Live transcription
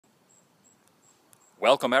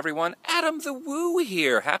Welcome everyone, Adam the Woo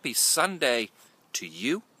here. Happy Sunday to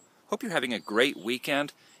you. Hope you're having a great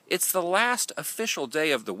weekend. It's the last official day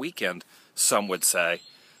of the weekend, some would say.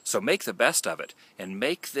 So make the best of it and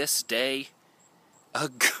make this day a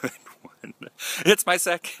good one. It's my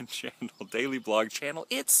second channel, daily blog channel.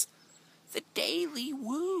 It's The Daily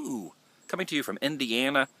Woo. Coming to you from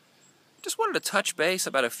Indiana. Just wanted to touch base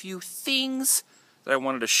about a few things that I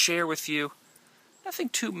wanted to share with you. Nothing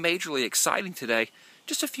too majorly exciting today.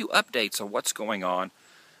 Just a few updates on what's going on.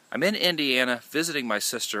 I'm in Indiana visiting my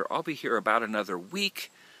sister. I'll be here about another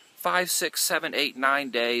week. 5, 6, 7, 8, 9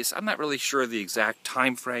 days. I'm not really sure the exact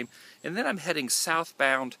time frame. And then I'm heading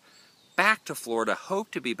southbound back to Florida. Hope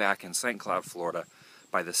to be back in St. Cloud, Florida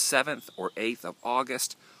by the 7th or 8th of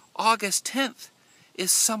August. August 10th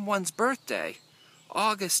is someone's birthday.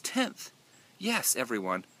 August 10th. Yes,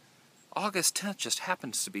 everyone. August 10th just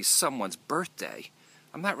happens to be someone's birthday.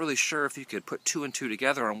 I'm not really sure if you could put 2 and 2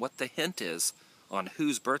 together on what the hint is on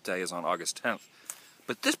whose birthday is on August 10th.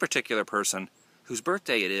 But this particular person, whose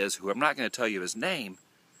birthday it is, who I'm not going to tell you his name,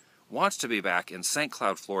 wants to be back in St.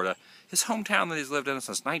 Cloud, Florida, his hometown that he's lived in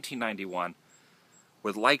since 1991,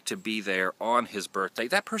 would like to be there on his birthday.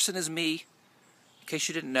 That person is me. In case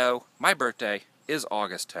you didn't know, my birthday is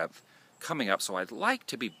August 10th coming up, so I'd like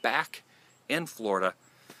to be back in Florida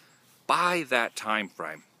by that time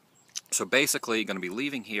frame. So basically, going to be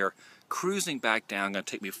leaving here, cruising back down. Going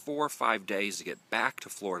to take me 4 or 5 days to get back to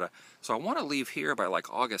Florida. So I want to leave here by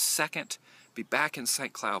like August 2nd, be back in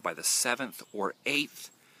St. Cloud by the 7th or 8th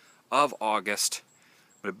of August.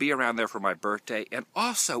 I'm going to be around there for my birthday, and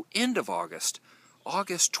also end of August,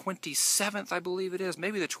 August 27th, I believe it is,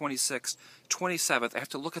 maybe the 26th, 27th. I have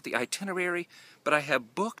to look at the itinerary, but I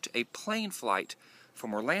have booked a plane flight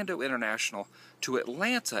from Orlando International to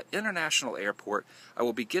Atlanta International Airport. I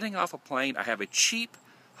will be getting off a plane. I have a cheap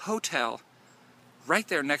hotel right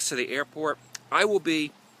there next to the airport. I will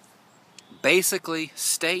be basically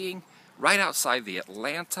staying right outside the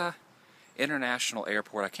Atlanta International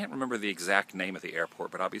Airport. I can't remember the exact name of the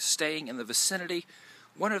airport, but I'll be staying in the vicinity,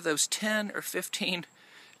 one of those 10 or 15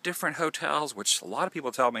 different hotels, which a lot of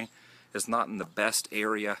people tell me is not in the best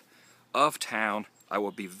area of town. I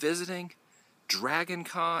will be visiting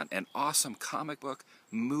Dragoncon, an awesome comic book,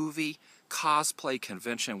 movie, cosplay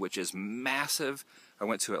convention, which is massive. I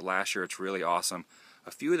went to it last year. It's really awesome.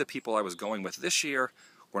 A few of the people I was going with this year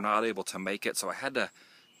were not able to make it, so I had to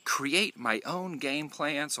create my own game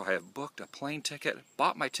plan. So I have booked a plane ticket,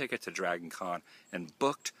 bought my ticket to Dragoncon, and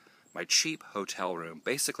booked my cheap hotel room.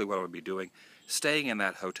 Basically what I would be doing, staying in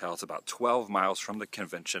that hotel. It's about 12 miles from the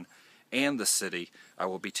convention and the city. I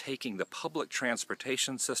will be taking the public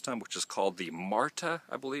transportation system, which is called the MARTA,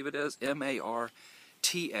 I believe it is,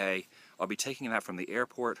 M-A-R-T-A. I'll be taking that from the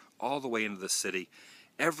airport all the way into the city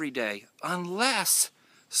every day, unless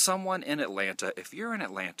someone in Atlanta, if you're in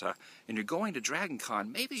Atlanta and you're going to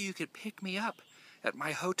Dragoncon, maybe you could pick me up at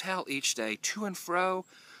my hotel each day, to and fro,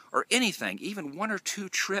 or anything. Even 1 or 2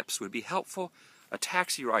 trips would be helpful. A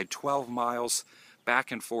taxi ride 12 miles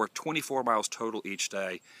back and forth, 24 miles total each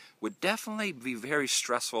day, would definitely be very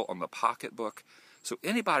stressful on the pocketbook. So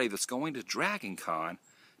anybody that's going to Dragoncon,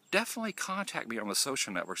 definitely contact me on the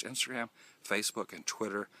social networks, Instagram, Facebook, and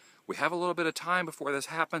Twitter. We have a little bit of time before this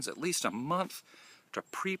happens, at least a month, to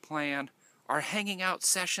pre-plan our hanging out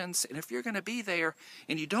sessions. And if you're going to be there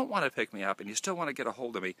and you don't want to pick me up and you still want to get a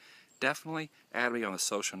hold of me, definitely add me on the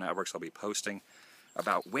social networks. I'll be posting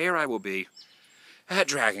about where I will be at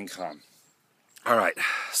Dragoncon. All right,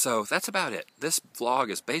 so that's about it. This vlog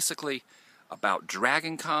is basically about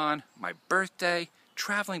Dragoncon, my birthday,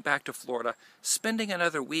 traveling back to Florida, spending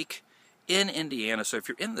another week in Indiana. So if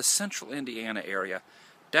you're in the central Indiana area,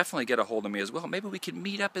 definitely get a hold of me as well. Maybe we can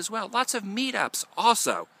meet up as well. Lots of meetups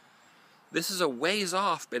also. This is a ways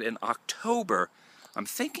off, but in October, I'm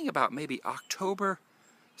thinking about maybe October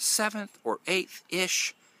 7th or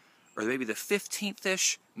 8th-ish, or maybe the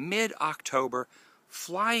 15th-ish, mid-October,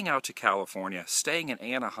 flying out to California, staying in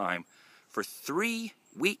Anaheim for 3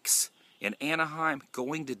 weeks in Anaheim,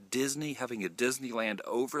 going to Disney, having a Disneyland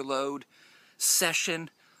overload session,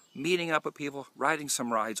 meeting up with people, riding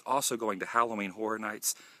some rides, also going to Halloween Horror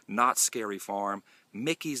Nights, Not Scary Farm,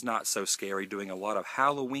 Mickey's Not So Scary, doing a lot of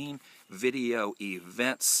Halloween video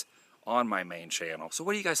events on my main channel. So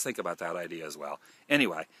what do you guys think about that idea as well?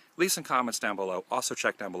 Anyway, leave some comments down below. Also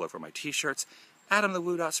check down below for my t-shirts,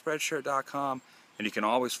 adamthewoo.spreadshirt.com. And you can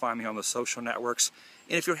always find me on the social networks.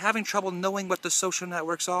 And if you're having trouble knowing what the social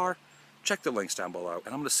networks are, check the links down below.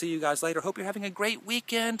 And I'm going to see you guys later. Hope you're having a great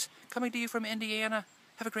weekend. Coming to you from Indiana.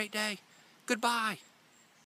 Have a great day. Goodbye.